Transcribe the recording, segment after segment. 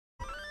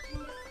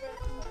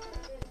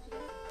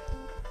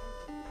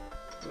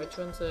Which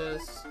one's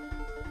this?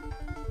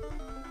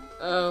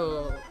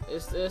 Oh,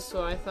 is this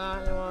what I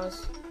thought it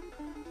was?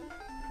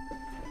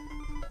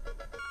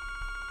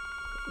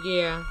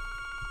 Yeah.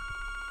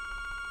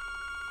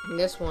 And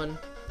this one.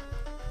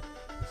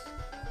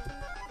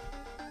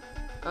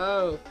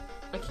 Oh,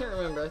 I can't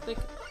remember. I think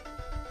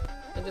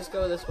I just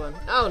go with this one.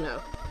 Oh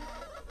no.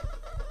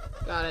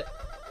 Got it.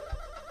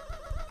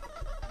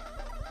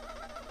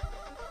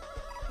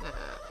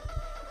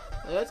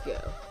 Let's go.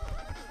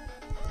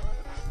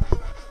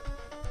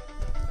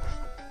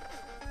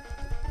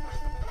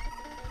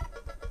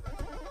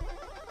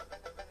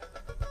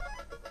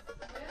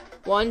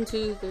 One,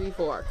 two, three,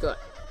 four. Good.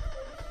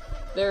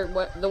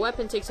 The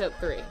weapon takes out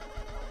 3.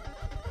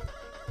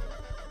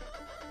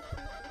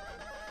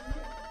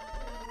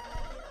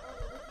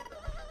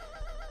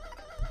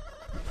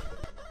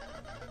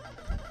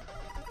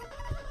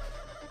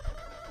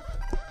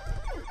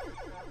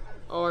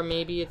 Or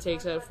maybe it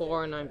takes out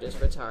 4 and I'm just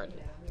retarded.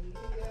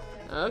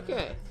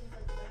 Okay.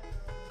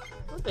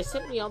 Well, they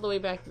sent me all the way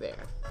back there.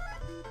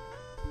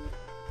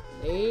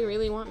 They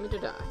really want me to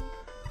die.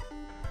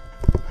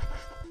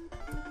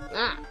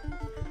 Ah!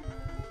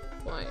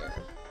 Fire.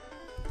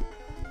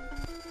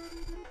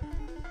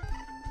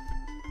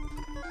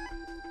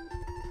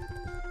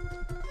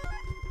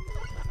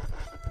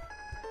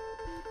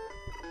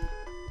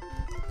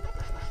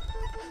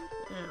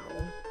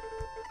 Ow.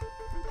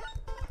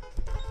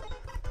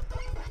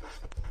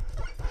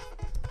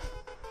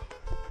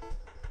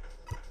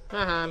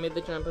 Haha, I made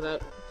the jump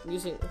without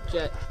using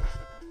jet.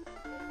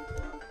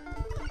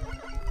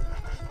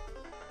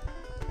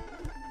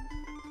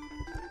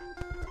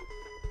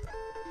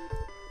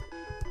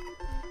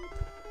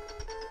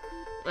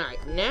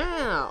 Alright,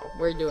 now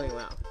we're doing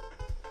well.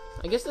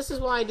 I guess this is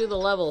why I do the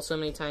level so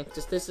many times,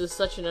 because this is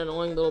such an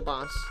annoying little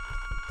boss.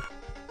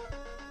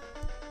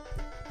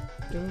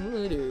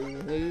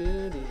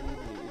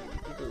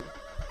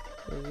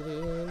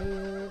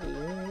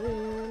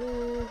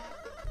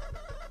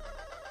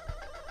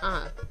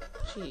 Ah,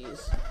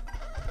 jeez.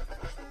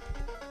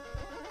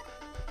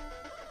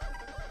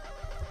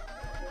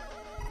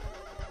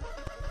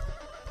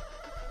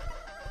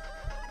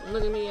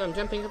 Look at me, I'm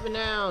jumping up and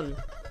down.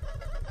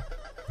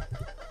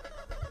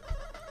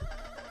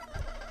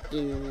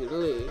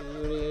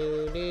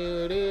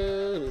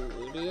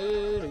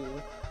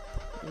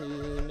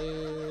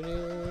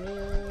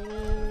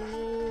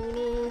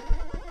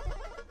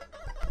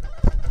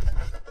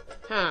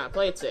 Ha,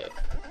 play it safe.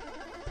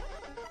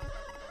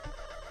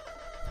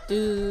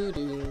 Do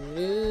do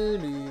do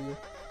do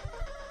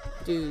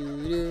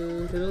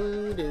do do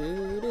do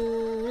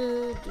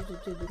do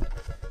do do.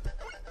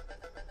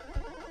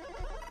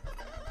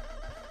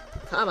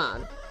 Come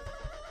on.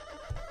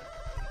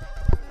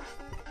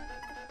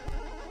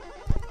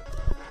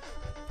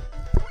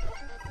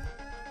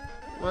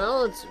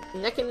 Well, it's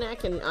neck and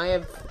neck, and I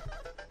have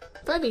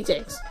 5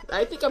 E-tanks.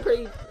 I think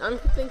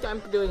I'm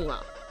doing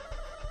well.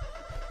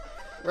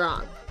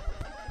 Wrong.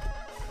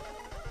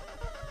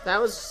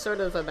 That was sort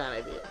of a bad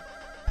idea.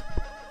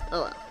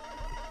 Oh well.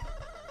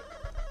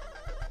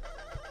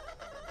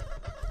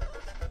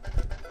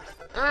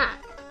 Ah!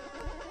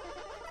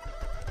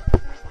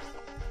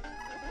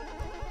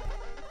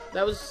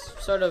 That was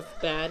sort of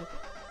bad.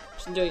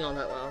 Wasn't doing all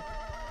that well.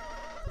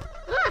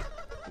 Ah!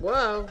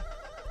 Whoa!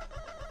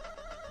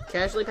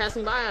 Casually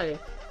passing by.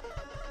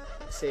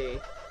 Let's see.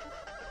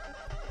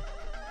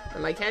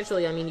 And by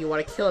casually, I mean you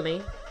want to kill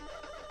me.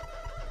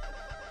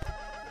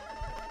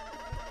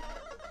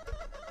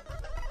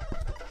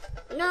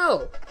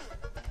 No!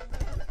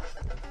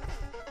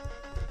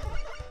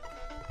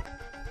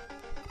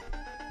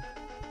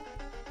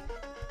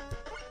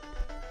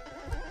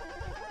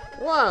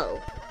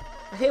 Whoa!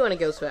 I hate when it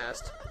goes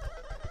fast.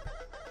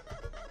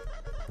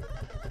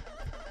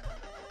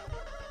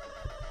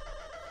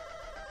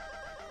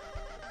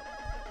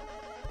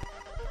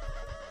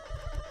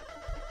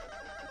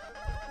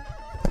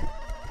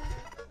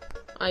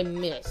 I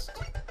missed.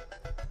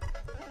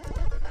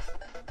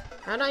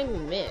 How'd I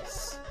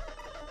miss?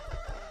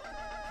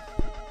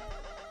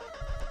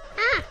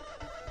 Ah!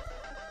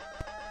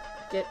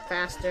 Get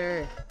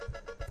faster.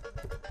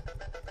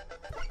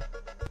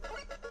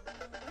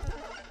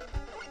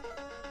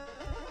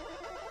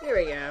 Here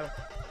we go.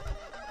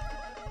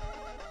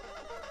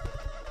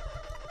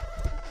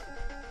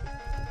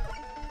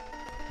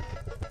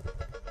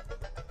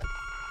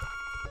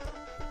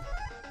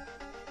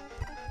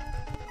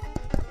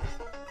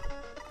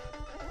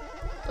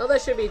 Well,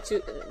 that should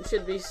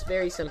be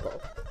very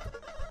simple.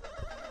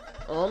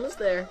 Almost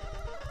there.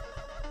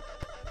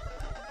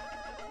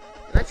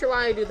 Not sure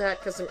why I do that,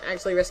 because I'm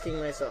actually risking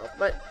myself,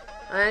 but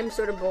I'm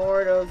sort of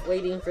bored of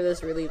waiting for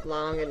this really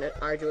long and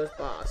arduous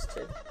boss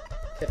to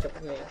catch up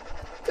with me.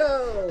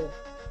 Go!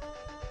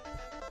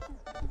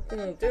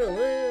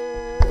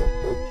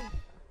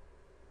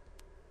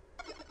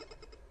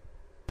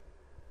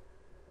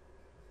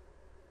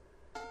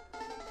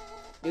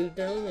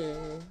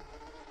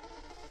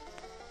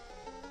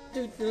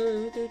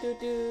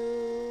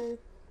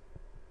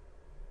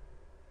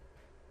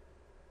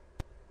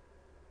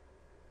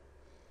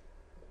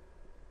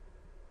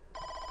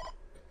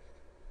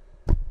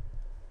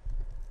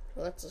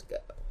 Let's just go.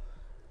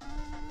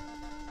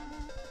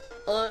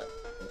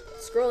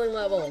 Scrolling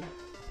level.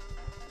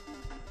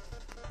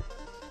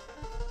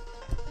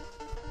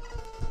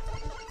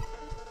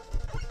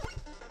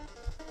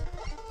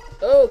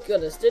 Oh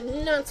goodness, did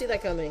not see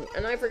that coming,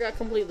 and I forgot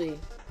completely.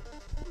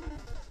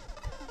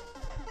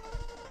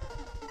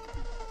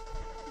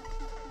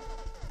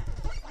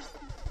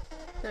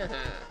 Haha.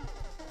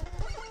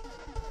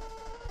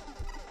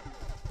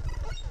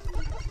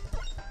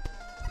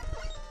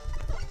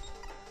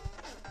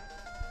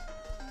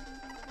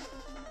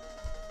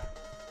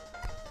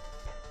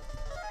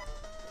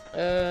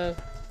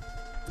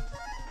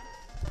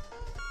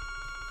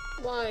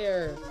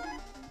 Wire.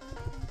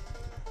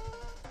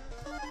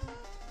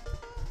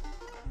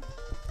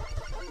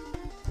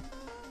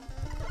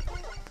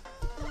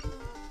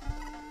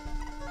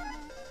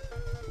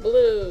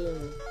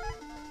 Balloon.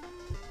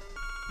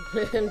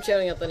 I'm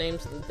shouting out the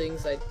names of the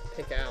things I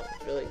pick out.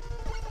 It's really,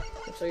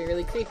 actually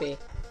really creepy.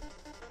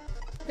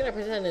 I'm gonna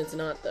pretend it's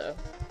not though.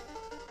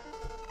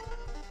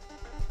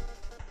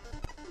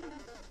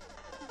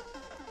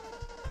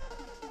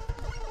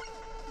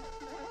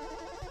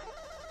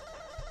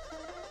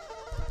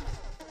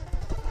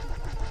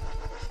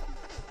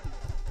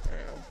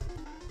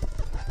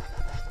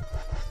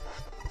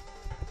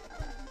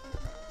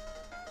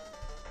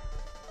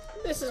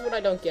 This is what I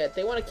don't get.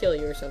 They want to kill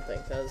you or something,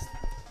 because...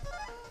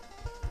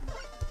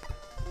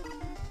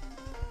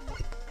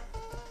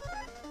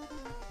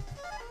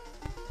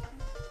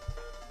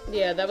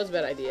 Yeah, that was a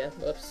bad idea.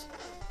 Whoops.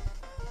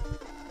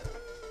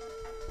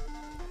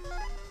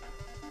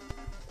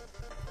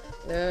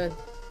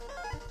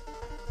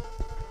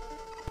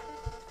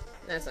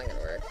 That's not gonna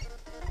work.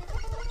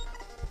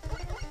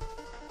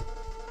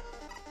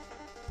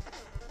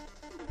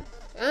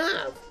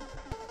 Ah!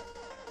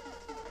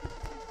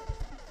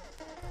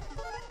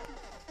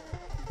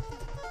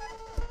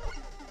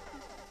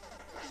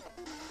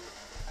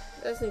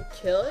 Doesn't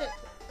kill it?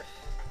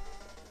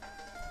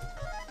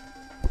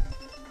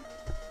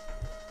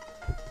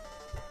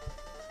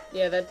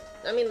 Yeah, that,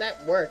 I mean,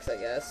 that works, I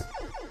guess.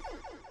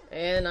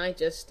 And I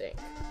just stink.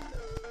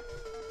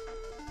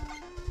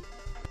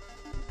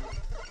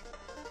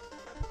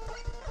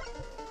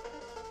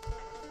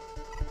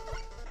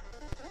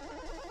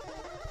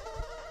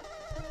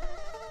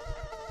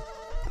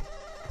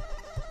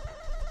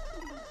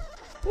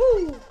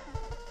 Woo!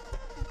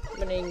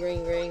 Ring,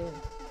 ring, ring.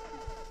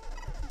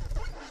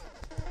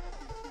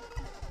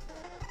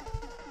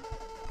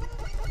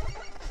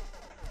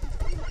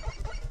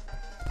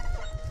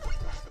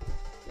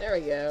 There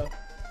we go.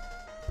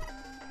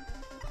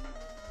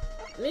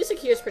 The music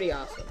here is pretty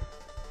awesome.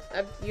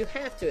 You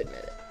have to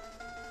admit it.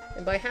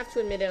 And by have to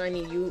admit it, I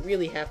mean you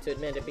really have to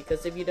admit it,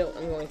 because if you don't,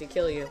 I'm going to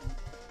kill you.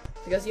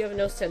 Because you have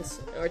no sense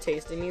or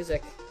taste in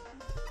music.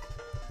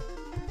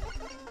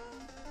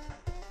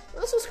 It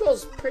also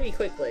scrolls pretty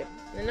quickly.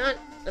 And not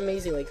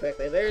amazingly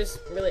quickly. There's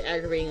really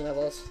aggravating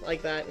levels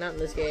like that, not in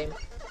this game.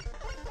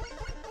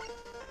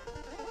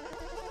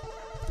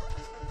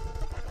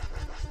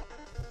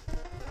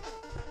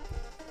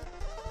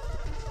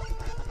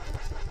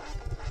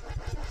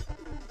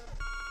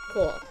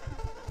 Cool.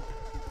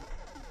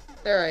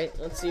 Alright,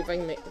 let's see if I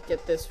can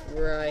get this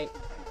right.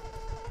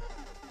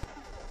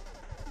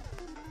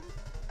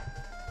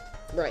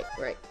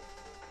 Right.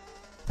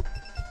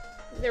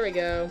 There we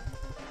go.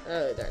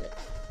 Oh, darn it.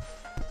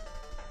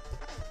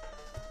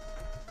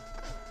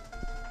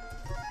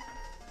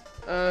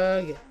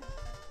 Ugh.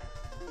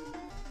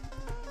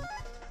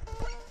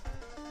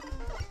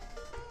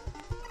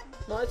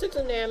 Well, I took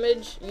some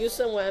damage, used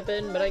some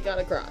weapon, but I got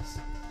across.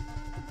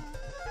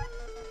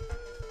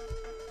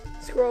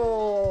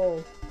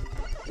 Scroll!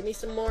 Give me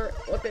some more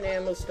weapon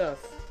ammo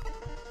stuff.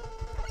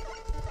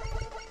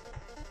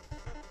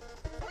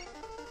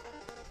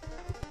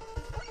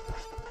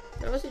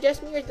 Now,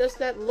 suggest me, or does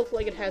that look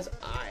like it has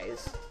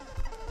eyes?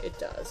 It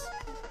does.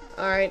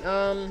 Alright,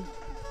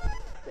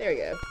 there we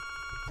go.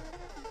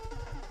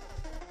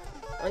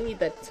 I need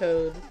that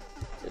toad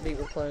to be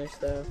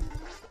replenished, though.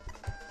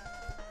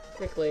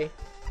 Quickly.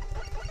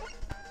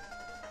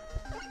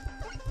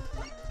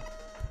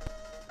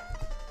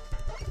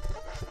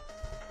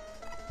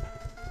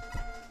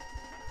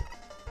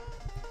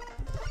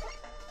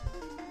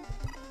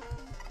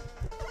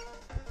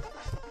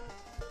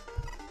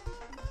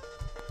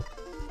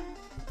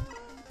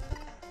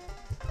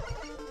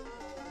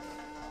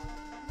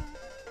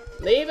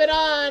 Leave it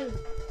on!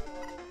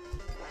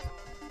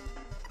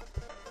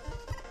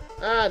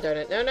 Ah, darn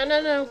it.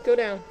 No. Go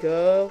down.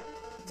 Go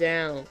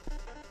down.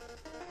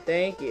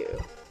 Thank you.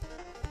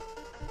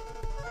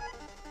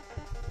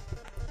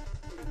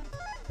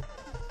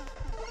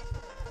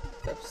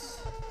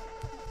 Oops.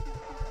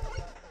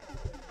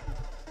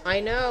 I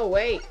know,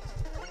 wait.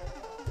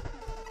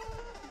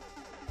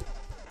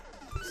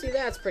 See,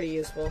 that's pretty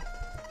useful.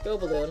 Go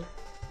balloon.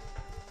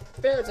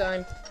 Fair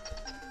time.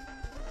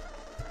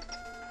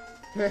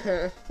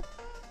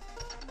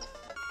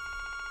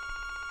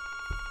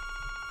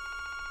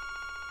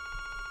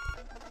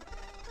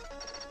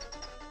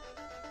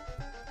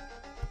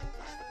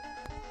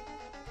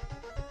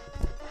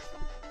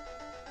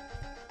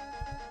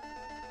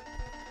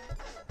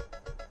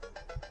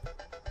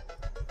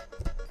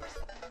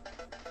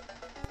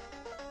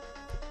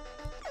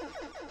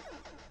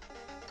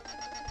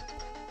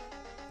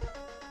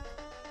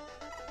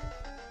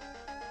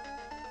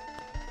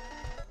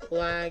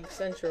 Flag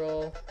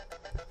Central.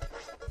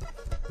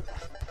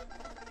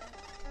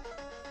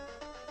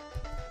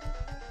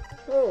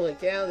 Holy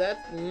cow,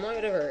 that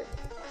might have hurt.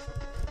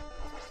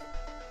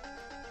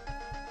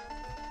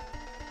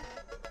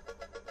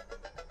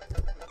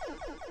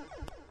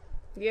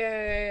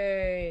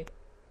 Yay!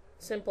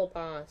 Simple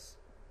boss.